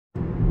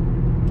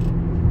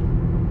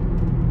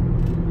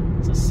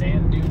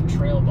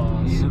trail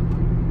boss. Yep.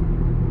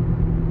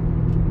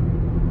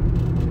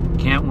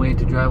 Can't wait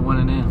to drive one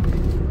of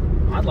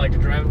them. I'd like to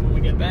drive it when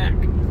we get back.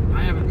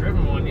 I haven't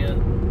driven one yet.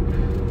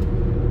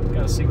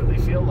 Gotta see what they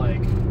feel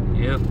like.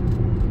 Yep.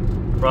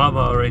 Rob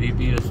already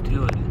beat us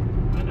to it.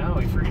 I know,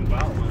 he freaking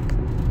bought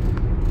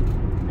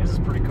one. This is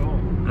pretty cool.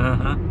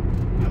 Uh-huh.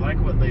 I like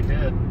what they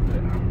did.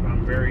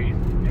 I'm very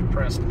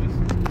impressed with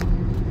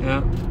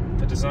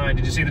the design.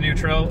 Did you see the new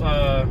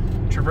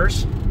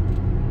Traverse?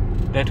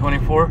 That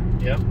 24?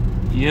 Yep.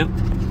 Yep.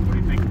 What do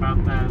you think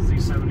about that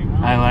Z71?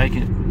 I like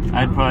it.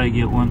 I'd probably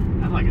get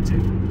one. I'd like it too. I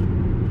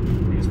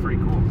think it's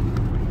pretty cool.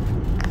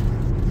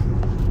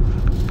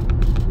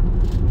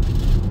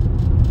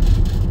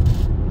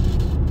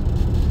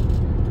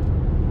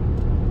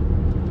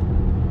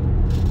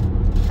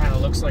 Kind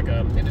of looks like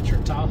a miniature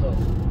Tahoe.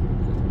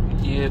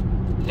 Yep.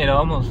 It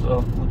almost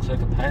looks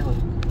like a Pilot.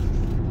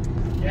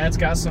 Yeah, it's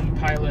got some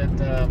Pilot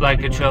Like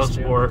body a Trail lines,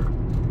 too. Sport.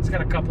 It's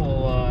got a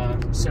couple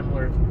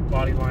similar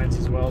body lines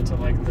as well to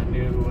like the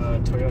new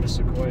Toyota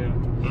Sequoia.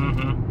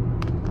 Mm-hmm.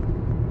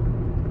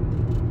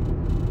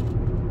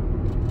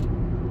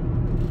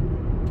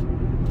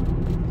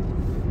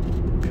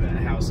 Look at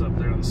that house up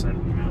there on the side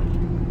of the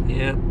mountain.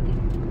 Yep.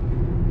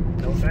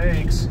 No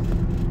thanks.